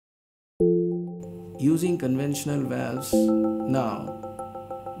Using conventional valves now,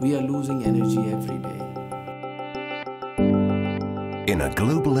 we are losing energy every day. In a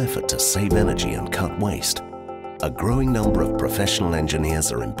global effort to save energy and cut waste, a growing number of professional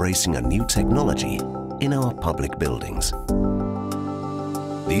engineers are embracing a new technology in our public buildings.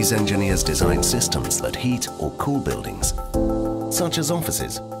 These engineers design systems that heat or cool buildings, such as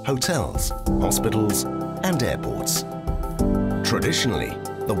offices, hotels, hospitals, and airports. Traditionally,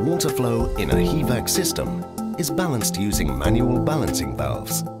 the water flow in a HVAC system is balanced using manual balancing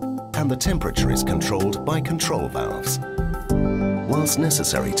valves, and the temperature is controlled by control valves. Whilst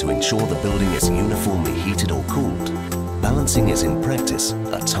necessary to ensure the building is uniformly heated or cooled, balancing is in practice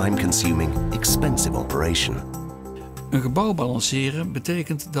a time-consuming, expensive operation. Een gebouw balanceren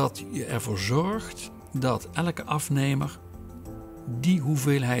betekent dat je ervoor zorgt dat elke afnemer die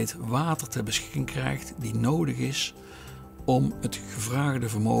hoeveelheid water ter beschikking krijgt die nodig is om het gevraagde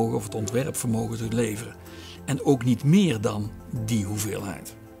vermogen of het ontwerpvermogen te leveren. En ook niet meer dan die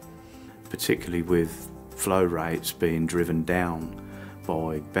hoeveelheid. Particularly with flow rates being driven down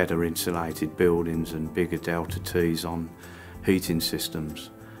by better insulated buildings and bigger delta T's on heating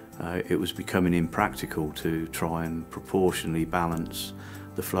systems, it was becoming impractical to try and proportionally balance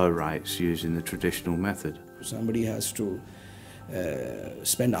the flow rates using the traditional method. Somebody has to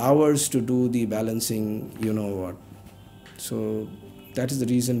spend hours to do the balancing, you know what. So that is the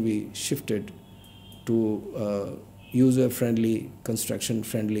reason we shifted to a user-friendly,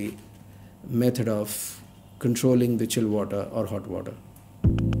 construction-friendly method of controlling the chill water or hot water.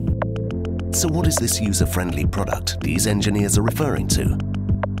 So what is this user-friendly product these engineers are referring to?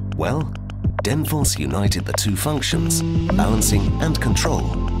 Well, Danfoss united the two functions, balancing and control,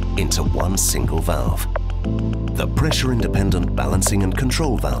 into one single valve. The Pressure-Independent Balancing and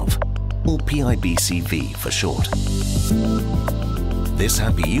Control Valve, or PIBCV for short. This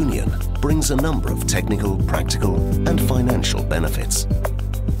happy union brings a number of technical, practical and financial benefits.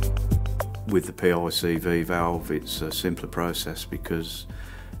 With the PIBCV valve, it's a simpler process because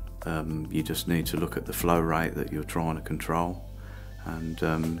you just need to look at the flow rate that you're trying to control, and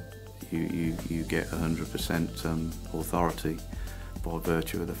you get 100% authority by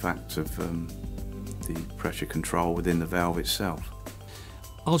virtue of the fact of the pressure control within the valve itself.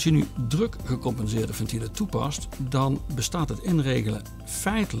 Als je nu druk gecompenseerde ventielen toepast, dan bestaat het inregelen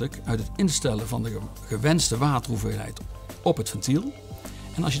feitelijk uit het instellen van de gewenste waterhoeveelheid op het ventiel.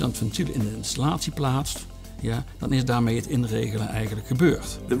 En als je dan het ventiel in de installatie plaatst, ja, dan is daarmee het inregelen eigenlijk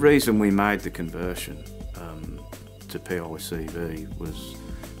gebeurd. The reason we made the conversion to PIBCV was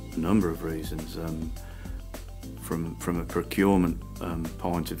a number of reasons. From a procurement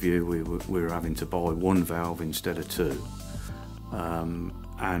point of view, we were having to buy one valve instead of two.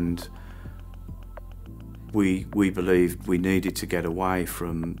 And we believed we needed to get away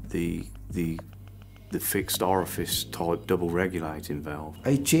from the fixed orifice type double regulating valve.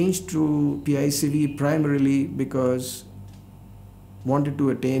 I changed to PIBCV primarily because I wanted to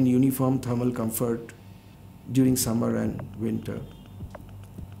attain uniform thermal comfort during summer and winter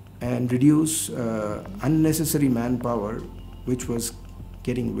and reduce unnecessary manpower which was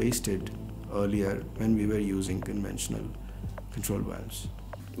getting wasted earlier when we were using conventional control valves.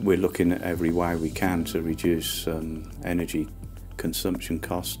 We're looking at every way we can to reduce energy consumption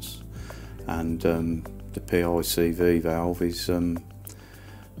costs, and the PIBCV valve is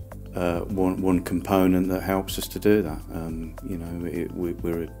one component that helps us to do that. You know,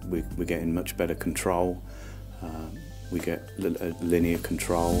 we're getting much better control. We get linear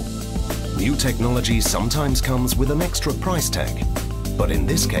control. New technology sometimes comes with an extra price tag, but in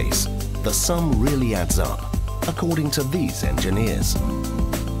this case, the sum really adds up, according to these engineers.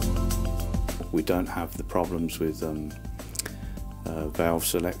 We don't have the problems with valve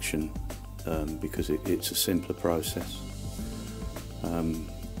selection because it's a simpler process.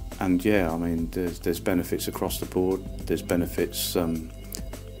 And yeah, I mean, there's benefits across the board. There's benefits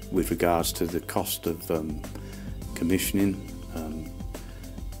with regards to the cost of commissioning.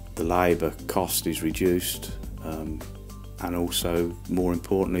 The labour cost is reduced, and also, more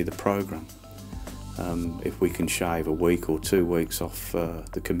importantly, the programme. If we can shave a week or 2 weeks off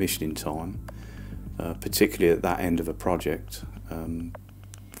the commissioning time, particularly at that end of a project,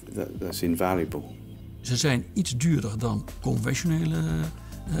 that's invaluable. Ze zijn iets duurder dan conventionele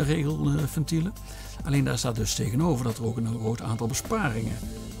regelventielen. Alleen daar staat dus tegenover dat er ook een groot aantal besparingen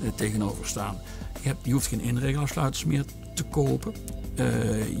tegenover staan. Je hoeft geen inregelafsluiters meer te kopen.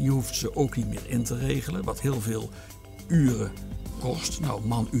 Je hoeft ze ook niet meer in te regelen, wat heel veel uren kost. Nou,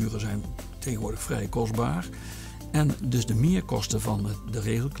 manuren zijn tegenwoordig vrij kostbaar. En dus de meerkosten van de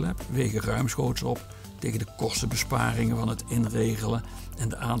regelklep wegen ruimschoots op tegen de kostenbesparingen van het inregelen en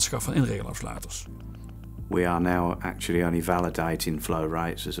de aanschaf van inregelafsluiters. We are now actually only validating flow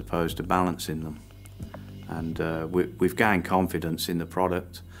rates as opposed to balancing them. And we've gained confidence in the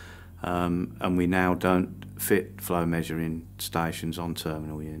product, and we now don't fit flow measuring stations on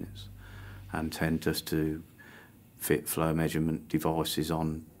terminal units and tend just to fit flow measurement devices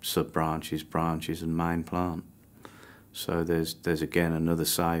on sub-branches, branches and main plant. So there's again another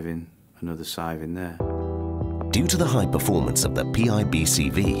saving there. Due to the high performance of the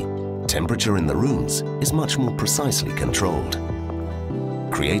PIBCV, temperature in the rooms is much more precisely controlled,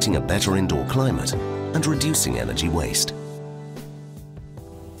 creating a better indoor climate and reducing energy waste.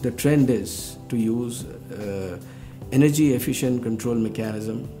 The trend is to use energy efficient control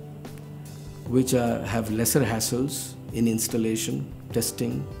mechanism which have lesser hassles in installation,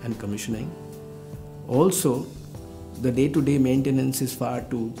 testing and commissioning. Also, the day-to-day maintenance is far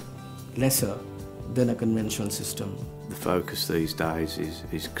too lesser than a conventional system. The focus these days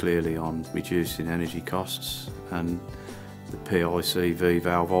is clearly on reducing energy costs, and the PIBCV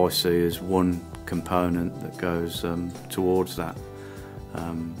valve I see as one component that goes towards that.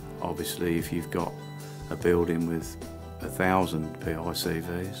 Obviously, if you've got a building with 1,000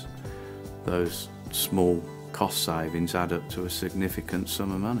 PIBCVs, those small cost savings add up to a significant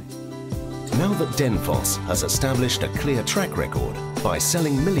sum of money. Now that Danfoss has established a clear track record by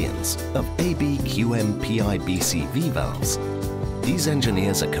selling millions of ABQM PIBCV valves, these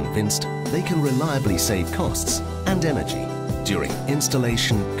engineers are convinced they can reliably save costs and energy during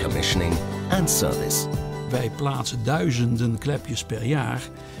installation, commissioning and service. Wij plaatsen duizenden klepjes per jaar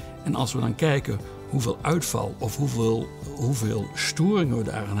en als we dan kijken hoeveel uitval of hoeveel storingen we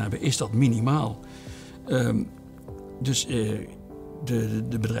daaraan hebben, is dat minimaal. Dus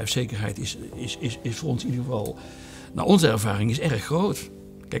de bedrijfszekerheid is voor ons in ieder geval, naar onze ervaring, is erg groot.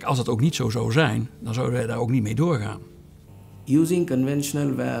 Kijk, als dat ook niet zo zou zijn, dan zouden wij daar ook niet mee doorgaan. Using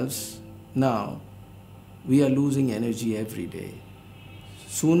conventional valves now, we are losing energy every day.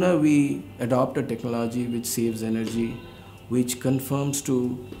 Sooner we adopt a technology which saves energy, which conforms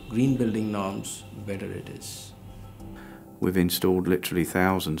to green building norms, better it is. We've installed literally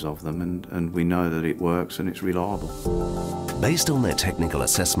thousands of them, and we know that it works and it's reliable. Based on their technical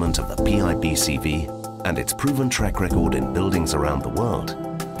assessment of the PIBCV and its proven track record in buildings around the world,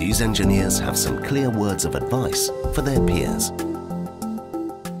 these engineers have some clear words of advice for their peers.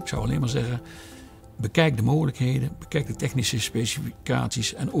 Ik zou alleen maar zeggen, bekijk de mogelijkheden, bekijk de technische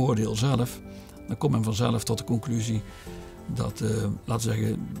specificaties en oordeel zelf. Dan komt men vanzelf tot de conclusie dat, laten we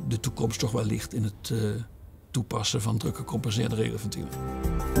zeggen, de toekomst toch wel ligt in het toepassen van drukgecompenseerde regelventielen.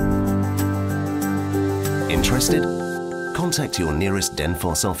 Interested? Contact your nearest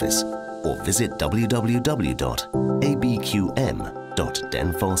Danfoss office or visit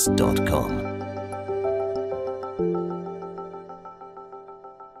www.abqm.danfoss.com.